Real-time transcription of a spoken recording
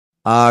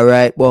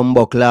Alright,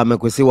 Bumbuckler,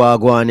 make we see what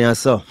go on here,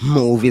 so.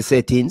 Movie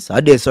settings.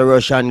 Are this a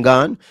Russian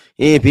gun?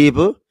 Hey,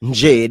 people.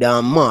 Jada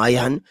and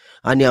Moyann.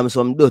 And them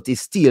some dirty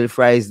steel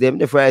fries them.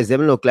 The fries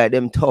them look like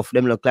them tough.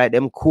 Them look like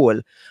them cool.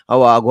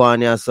 How I go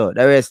on here, so.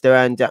 The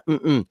restaurant,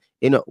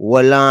 you know,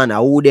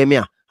 Walana, who them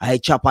here? I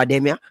chopper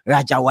them here.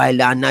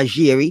 RajahWild and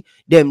Najeeriii.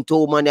 Them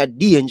two man are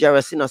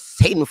dangerous, you know,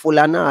 sinful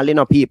and all, you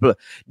know, people.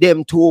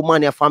 Them two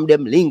man are from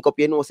them link up,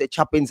 you know, say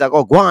choppings are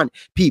go on.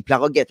 People are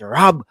going to get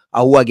robbed.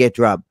 Or who are get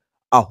robbed?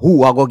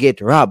 Who are gonna get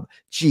robbed?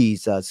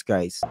 Jesus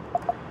Christ.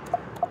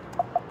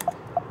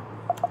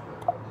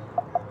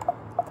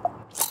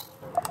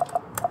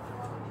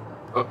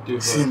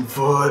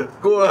 Sinful.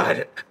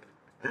 Good.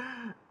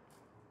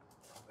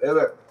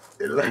 Ever.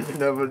 You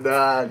never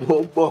done.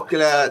 Go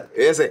buckler.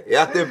 Yes, you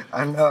active?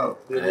 I know.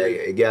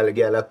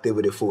 Girl active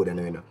with the food and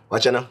you know.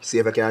 Watch out now. See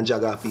if I can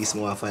jog a piece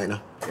more fight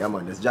now. Yeah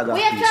man, just jog a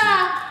piece.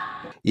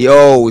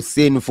 Yo,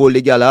 sinful,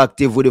 the girl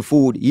active with the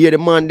food. Here the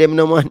man them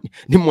no man.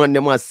 The man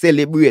them a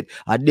celebrate.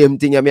 A them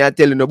thing I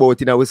tell you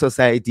about in our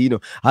society, you know.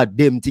 A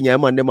them thing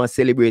man them a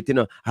celebrate, you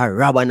know. A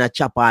rob and a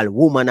chop all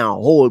woman and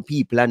whole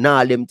people and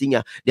all them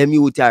thing. Them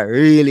youth are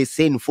really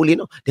sinful, you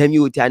know. Them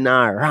youth are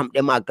now ramp,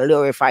 them a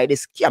glorify the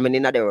scamming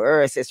in the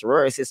worst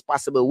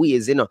possible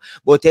ways, you know.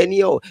 But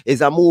anyhow,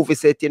 it's a movie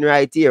setting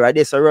right here.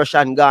 There's a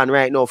Russian gun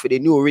right now for the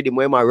new rhythm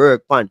where my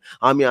work pan.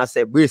 I mean I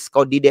say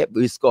Brysco did it,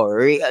 Brysco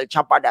real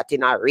chopper that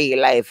in a real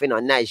life, you know,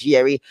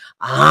 Nigeria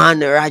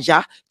and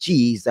Raja.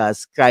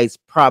 Jesus Christ,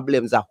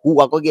 problems are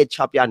who are gonna get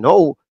chopped, you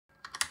know.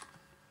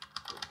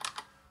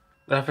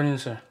 Good afternoon,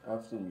 sir.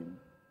 Afternoon.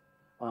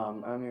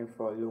 I'm here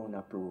for loan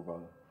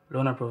approval.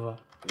 Loan approval?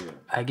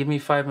 Yeah. Give me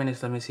 5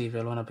 minutes, let me see if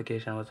your loan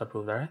application was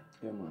approved, alright?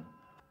 Yeah, man.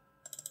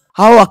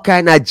 How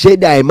kind of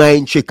Jedi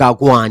mind trick a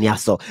go on here,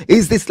 so?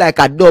 Is this like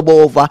a double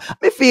over?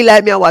 Me feel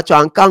like me watch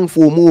a kung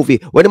fu movie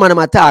when the man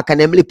attack and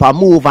them lip a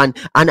move and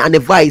the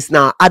voice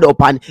now add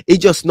up and it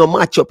just no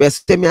match up. You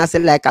see me I say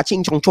like a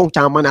ching chong chong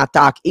chong man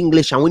attack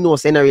English and we know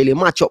say not really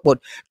match up, but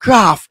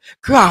Kraff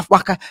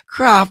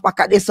back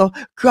at this, so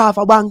Kraff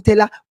a bank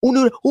teller. Who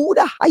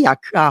the hire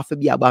Kraff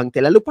be a bank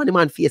teller? Look on the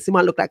man face, the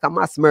man look like a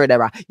mass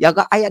murderer. You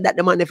got hire that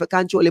the man if you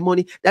control the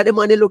money, that the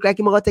man they look like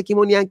him gonna take your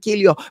money and kill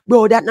you.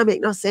 Bro, that not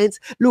make no sense.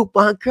 Look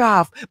on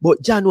Kraff,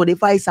 but John know the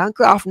vice and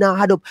Kraff now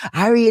had up.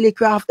 I really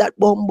Kraff that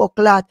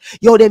bumbuckler.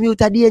 Yo, them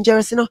youth are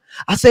dangerous, you know.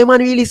 I say man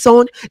really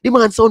sound, the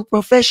man sound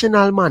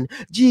professional, man.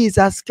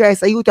 Jesus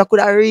Christ, a youth could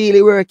have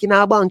really work in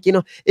a bank, you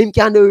know. Him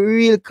can do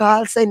real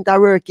call center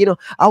work, you know.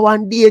 I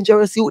want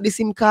dangerous youth, this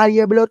him call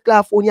your blood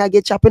clot when you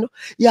get chopped, you know.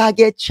 You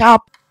get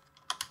chopped.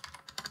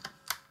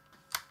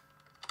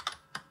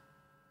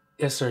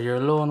 Yes, sir. Your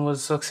loan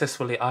was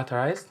successfully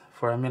authorized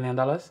for $1 million.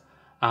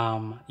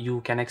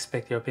 You can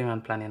expect your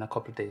payment plan in a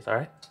couple of days,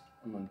 alright?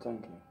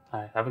 Thank you.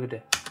 Alright, have a good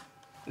day.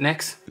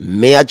 Next.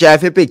 Me a try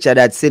to picture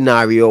that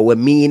scenario where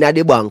me in at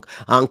the bank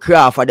and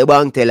Kraff at the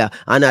bank teller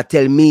and I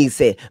tell me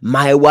say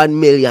my $1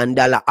 million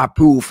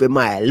approved for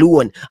my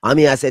loan. And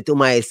me I say to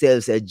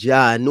myself, say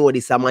John, know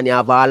this man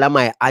have all of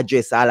my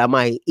address, all of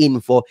my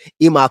info.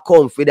 He might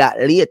come for that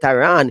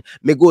later on.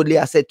 Me goodly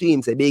I said to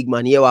him, say big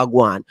man, here I go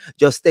on.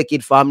 Just take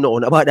it from now.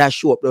 About that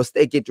show up, just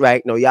take it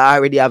right now. You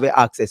already have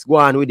access. Go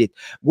on with it.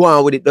 Go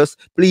on with it. Just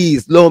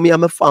please love me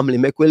and my family.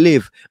 Make we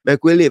live.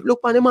 Make we live.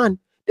 Look on the man.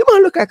 The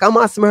man look like a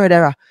mass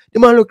murderer. The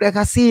man look like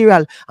a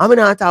serial. I'm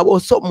not talking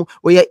about something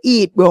where you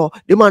eat, bro.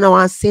 The man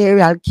a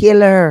serial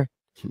killer.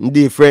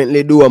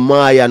 Differently do a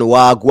Moyann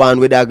walk one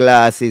with the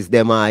glasses, the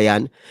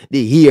Moyann.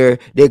 The hair,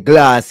 the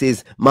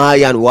glasses,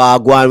 Moyann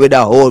walk one with the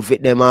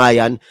outfit, the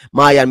Moyann.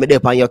 Moyann, me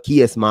dep on your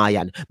case,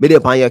 Moyann. Me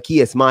dep on your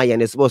case, Moyann.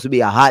 You're supposed to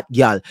be a hot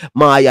girl.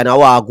 Moyann, I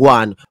walk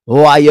one.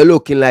 Why you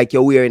looking like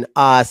you're wearing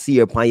ass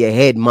here on your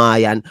head,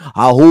 Moyann?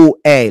 Who?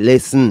 Hey,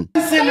 listen.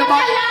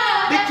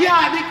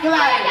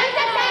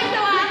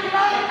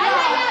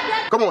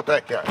 Come on,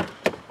 take care.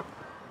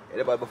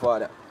 The boy before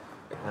that.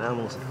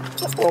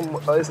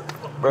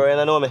 Bro, you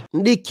don't know me.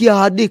 The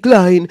car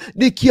decline.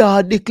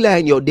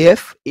 You're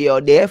deaf.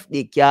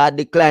 The car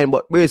decline.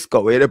 But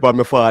Brysco, where the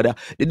my father?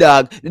 The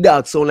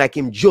dog sound like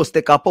him just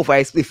take a puff of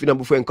ice spliff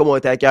before him come out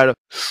of the car.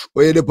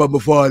 Where the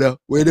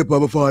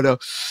my father?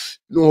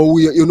 No,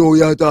 you know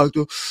you talk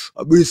to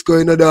a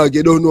Brysco in a dog,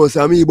 you don't know,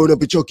 so me burn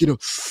up a chuck, you know.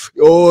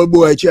 Oh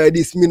boy, try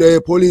this, me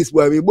no police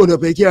boy, me burn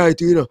up a car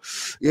too, you know.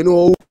 You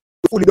know,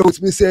 fully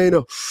don't me say, you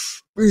know.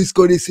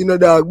 Brysco this in a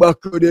dog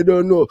back road, you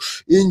don't know.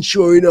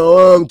 Insure, you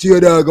know, arm to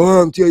your dog,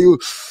 arm to you.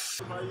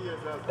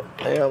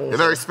 You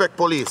don't respect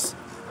police.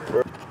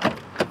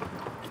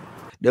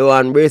 The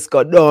one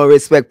Brysco don't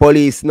respect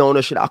police now,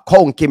 no should have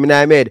conk him in the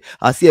head.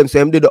 I see him,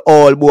 so him do the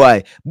all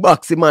boy.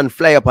 Box him man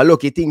fly up a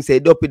lucky thing, say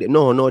dopey them.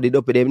 No, the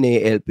dopey them they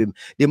help him.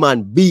 The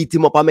man beat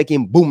him up and make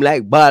him boom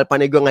like ball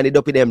pan the ground and the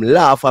dopey them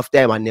laugh after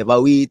him. I never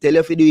wait tell you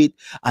if you do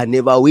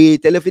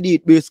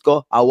it.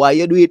 Brysco. Why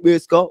you do it,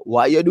 Brysco?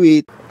 Why you do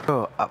it?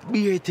 Bro,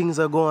 beer things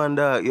are going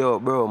dog. Yo,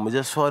 bro, I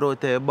just found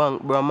out the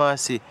bank, bro,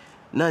 Marcy,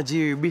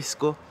 Nigeria,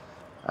 Brysco,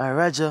 and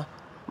Raja.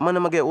 Man,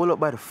 I'ma get all up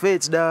by the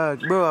feds, dog.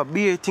 Bro,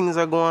 beer things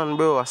are going,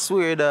 bro. I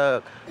swear,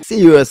 dog.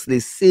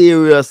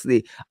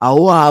 Seriously. I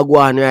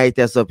wagwan right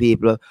there, so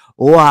people.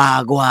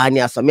 Wagwan,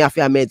 yeah. So me have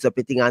to make up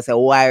a thing and say,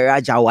 why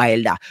Raja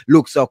Wilder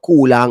look so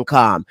cool and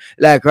calm?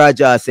 Like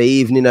Raja say,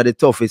 even in the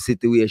toughest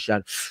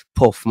situation,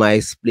 puff my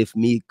spliff,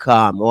 me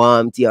calm.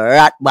 Want to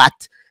rat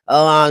bat.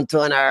 I want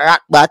to a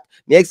rat bat.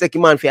 Me expect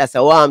man for say,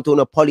 want to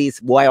no police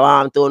boy,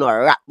 want to no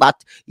rat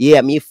bat.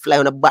 Yeah, me fly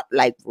on the bat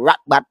like rat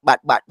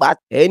bat.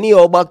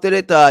 Anyhow, back to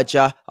the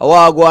torture. I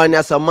want to go on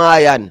as a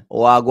Moyann. I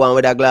want to go on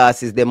with the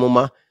glasses, the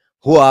mama.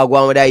 Who are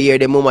going with that ear,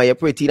 the mama? You're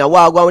pretty. Now, who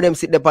are going with them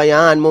sit there on your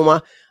hand,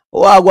 mama? Who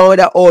are going with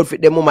that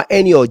outfit, the mama?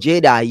 Anyhow,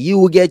 Jada,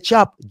 you get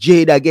chopped.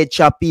 Jada get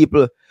chopped,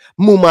 people.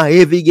 Mama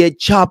heavy get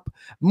chopped.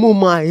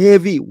 Mama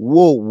heavy.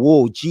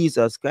 Whoa,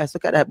 Jesus Christ.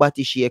 Look at that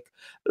body shake.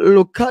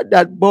 Look at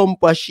that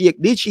bumper shake.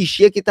 Did she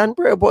shake it on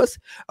purpose?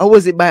 Or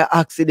was it by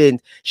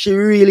accident? She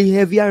really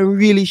heavy and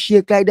really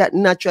shake like that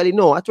naturally?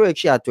 No, I twerk,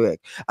 she a twerk.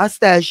 A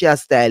style, she a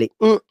style it.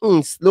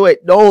 Slow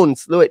it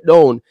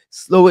down.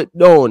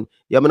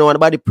 You know what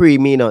about the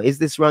pre-me now? Is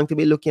this wrong to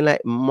be looking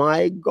like,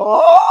 my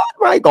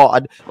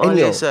God? Man,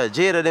 yes, sir.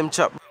 Jada them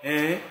chop.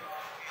 We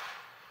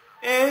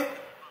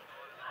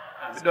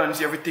done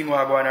see everything we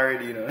are going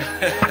already, you know.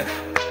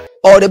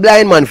 Oh, the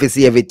blind man for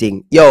see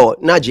everything. Yo,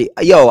 Nigy,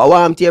 I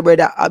want to your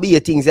brother. I be your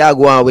things I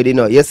go on with, you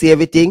know. You see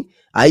everything?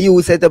 Are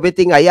you set up a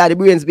thing? Are you the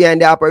brains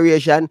behind the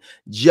operation?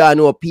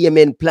 John,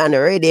 payment plan,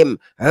 Riddim,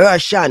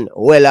 Rvssian,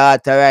 well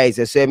authorized.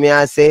 You see me,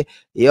 I say,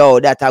 yo,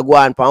 that I go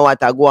on, pan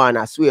what I go on,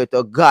 I swear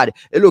to God.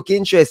 It look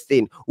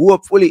interesting.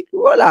 Hopefully,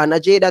 roll on,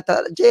 Jada,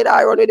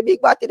 I run with the big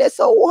body there,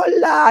 so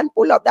hold on,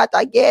 pull up that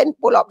again.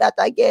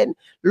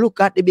 Look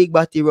at the big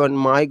body run,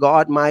 my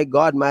God.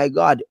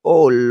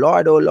 Oh,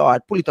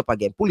 Lord, pull it up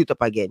again.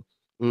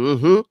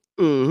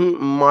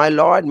 My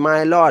Lord,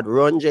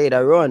 run,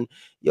 Jada, run.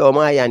 Yo,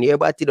 Moyann, your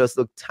body does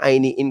look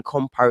tiny in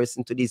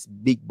comparison to this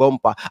big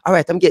bumper. All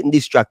right, I'm getting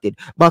distracted.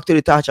 Back to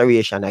the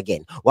torturation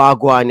again. What I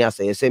go on here,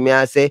 so you see me,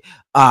 I say,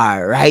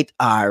 all right,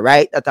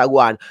 that I go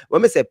on.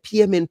 When I say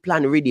payment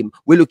plan Riddim,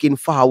 we're looking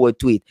forward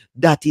to it.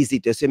 That is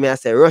it. You see me, I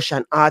say,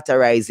 Rvssian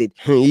authorize it.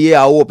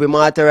 Yeah, I hope him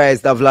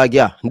authorize the vlog,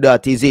 yeah.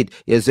 That is it.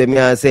 You see me,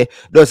 I say,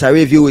 just I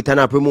review it and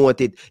I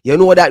promote it. You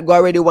know that go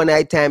already one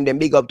night time, them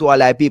big up to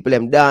all our people,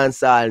 them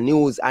dance all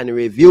news and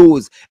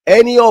reviews.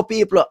 Any of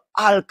people,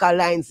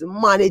 Alkaline's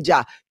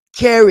manager,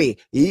 Kerry.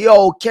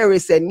 Yo, Kerry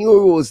said new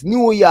rules,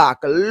 New York,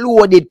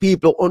 loaded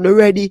people on the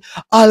ready.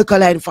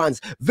 Alkaline fans,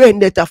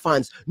 Vendetta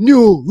fans,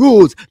 new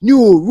rules,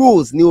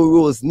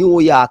 New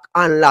York,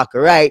 unlock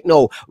right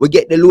now. We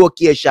get the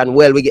location,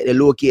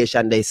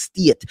 the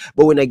state,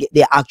 but we don't get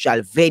the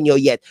actual venue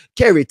yet.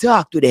 Kerry,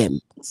 talk to them.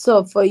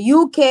 So for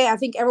UK, I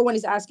think everyone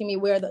is asking me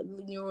where the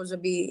new rules will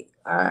be,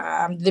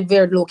 the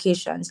various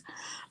locations.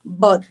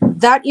 But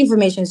that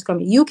information is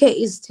coming. UK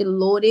is still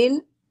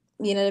loading.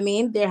 You know what I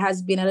mean? There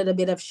has been a little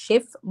bit of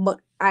shift, but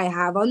I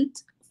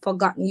haven't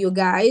forgotten you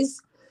guys.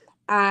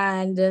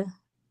 And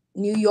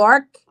New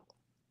York,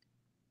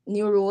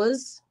 new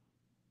rules,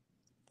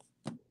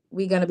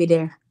 we're going to be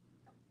there.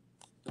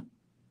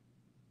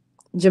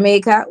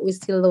 Jamaica, we're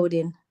still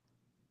loading.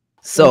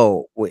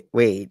 So,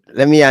 wait,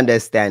 let me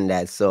understand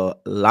that. So,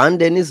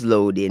 London is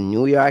loading,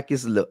 New York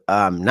is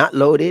not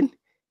loading?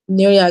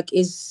 New York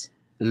is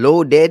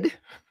loaded.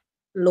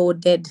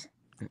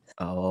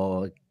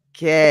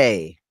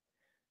 Okay.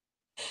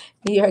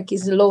 New York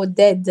is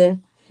loaded.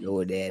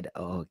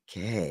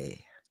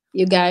 Okay.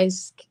 You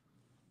guys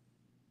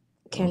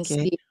can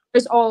see.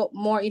 There's all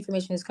more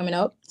information is coming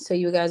out, so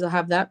you guys will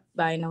have that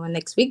by now and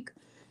next week.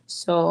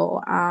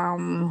 So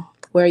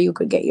where you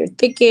could get your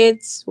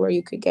tickets, where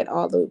you could get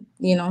all the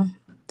the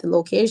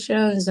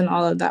locations and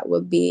all of that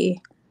will be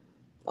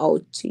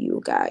out to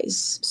you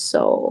guys.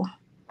 So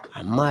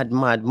a mad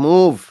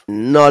move.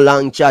 No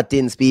long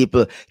chattings,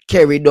 people.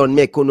 Kerry don't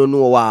make you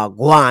know what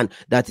Guan.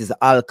 That is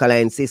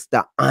Alkaline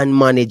sister and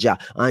manager.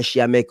 And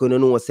she make you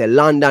know say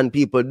London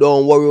people,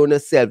 don't worry on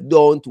yourself.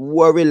 Don't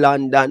worry,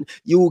 London.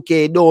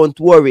 UK, don't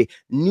worry.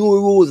 New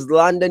rules,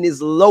 London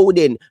is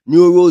loading.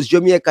 New rules,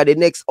 Jamaica, the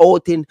next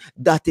outing,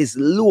 that is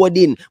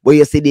loading. But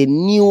you see the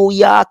New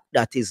York,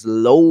 that is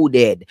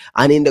loaded.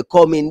 And in the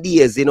coming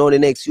days, the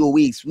next few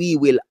weeks, we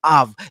will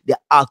have the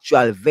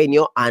actual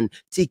venue and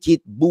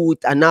ticket booth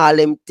and all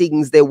them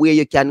things there where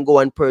you can go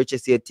and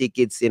purchase your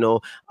tickets,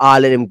 all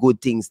of them good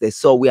things there.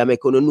 So we are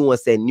making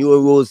say new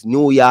rules,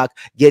 New York.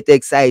 Get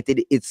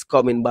excited, it's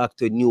coming back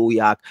to New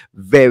York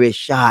very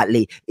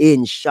shortly,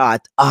 in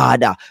short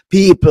order.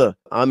 People,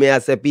 I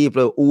say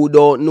people who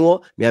don't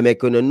know, me I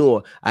make you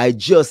know. I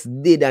just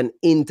did an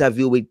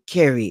interview with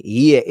Kerry.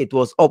 Yeah, it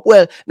was up.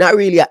 Well, not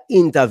really an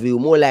interview,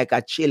 more like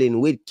a chilling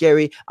with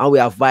Kerry, and we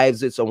have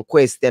vibes with some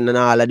questions and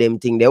all of them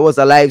things. There was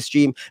a live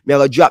stream. Me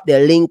gonna drop the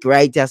link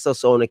right here so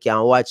you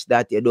can watch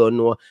that. You don't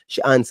know.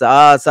 She answer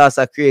all sorts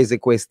of crazy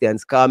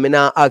questions. Cause me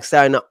now ask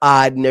her no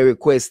ordinary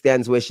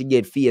questions where she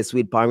get faced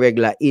with on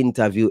regular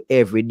interview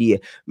every day.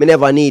 Me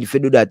never need to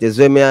do that. Is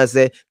when me I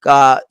say,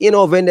 cause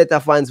Vendetta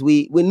fans,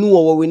 we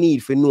know what we need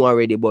if you know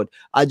already, but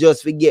I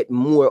just forget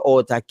more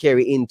out of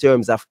Kerry in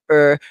terms of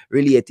her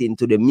relating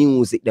to the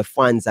music, the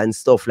fans and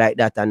stuff like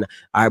that, and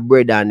our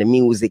brother and the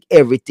music,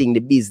 everything,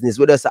 the business.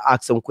 We just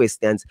ask some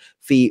questions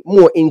for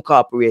more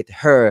incorporate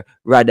her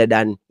rather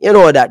than, you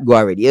know, that go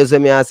already. You see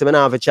me, I say, I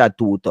don't have a chat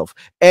too tough.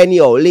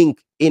 Anyhow,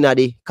 link in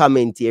the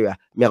comment area.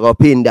 Me go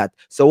pin that.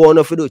 So one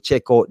of you do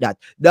check out that.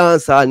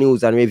 Dancehall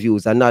news and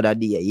reviews another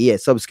day. Yeah,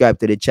 subscribe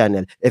to the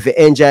channel. If you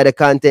enjoy the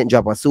content,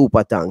 drop a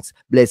super thanks.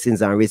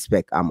 Blessings and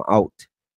respect. I'm out.